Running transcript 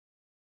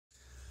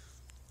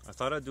I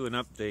thought I'd do an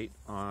update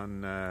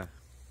on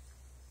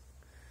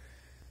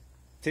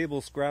table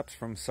scraps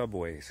from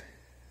Subways.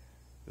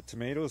 The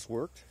tomatoes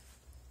worked.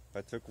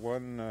 I took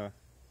one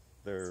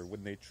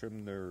when they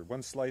trimmed their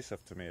one slice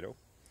of tomato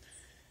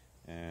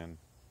and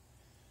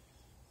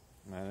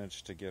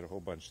managed to get a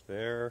whole bunch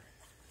there.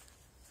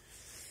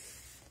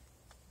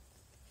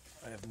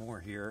 I have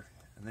more here,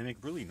 and they make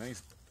really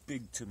nice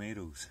big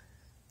tomatoes,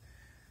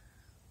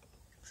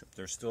 except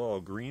they're still all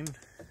green.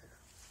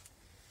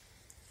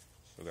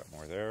 Still got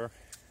more there,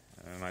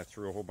 and I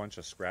threw a whole bunch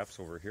of scraps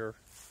over here.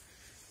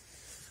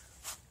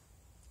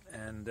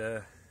 And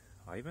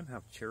I even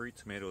have cherry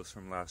tomatoes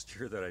from last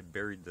year that I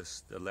buried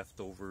the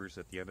leftovers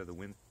at the end of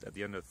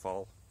the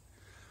fall.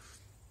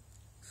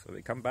 So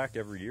they come back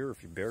every year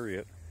if you bury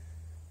it.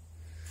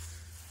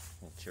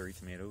 Little cherry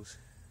tomatoes.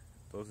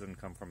 Those didn't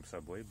come from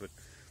Subway, but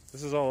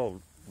this is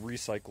all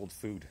recycled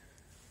food.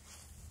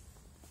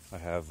 I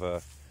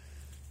have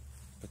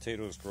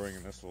potatoes growing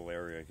in this little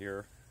area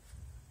here,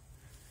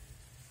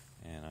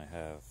 and I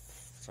have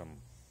some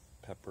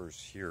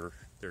peppers here.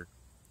 They're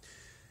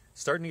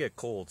starting to get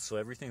cold, so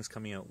everything's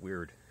coming out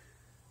weird.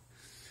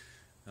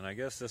 And I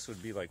guess this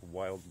would be like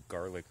wild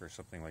garlic or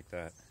something like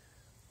that.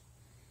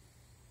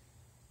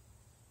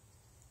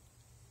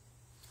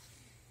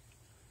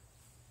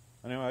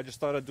 Anyway, I just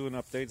thought I'd do an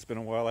update. It's been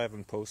a while I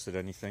haven't posted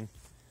anything.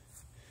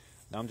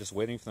 Now I'm just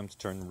waiting for them to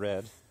turn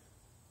red.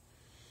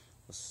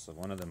 This is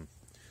one of them.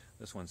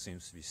 This one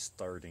seems to be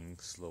starting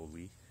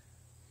slowly.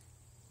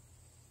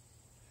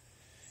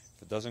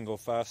 If it doesn't go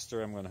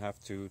faster, I'm going to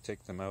have to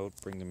take them out,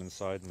 bring them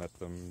inside, and let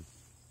them,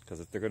 because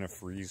if they're going to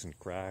freeze and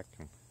crack.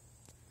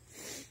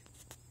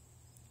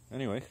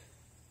 Anyway,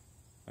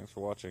 thanks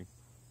for watching.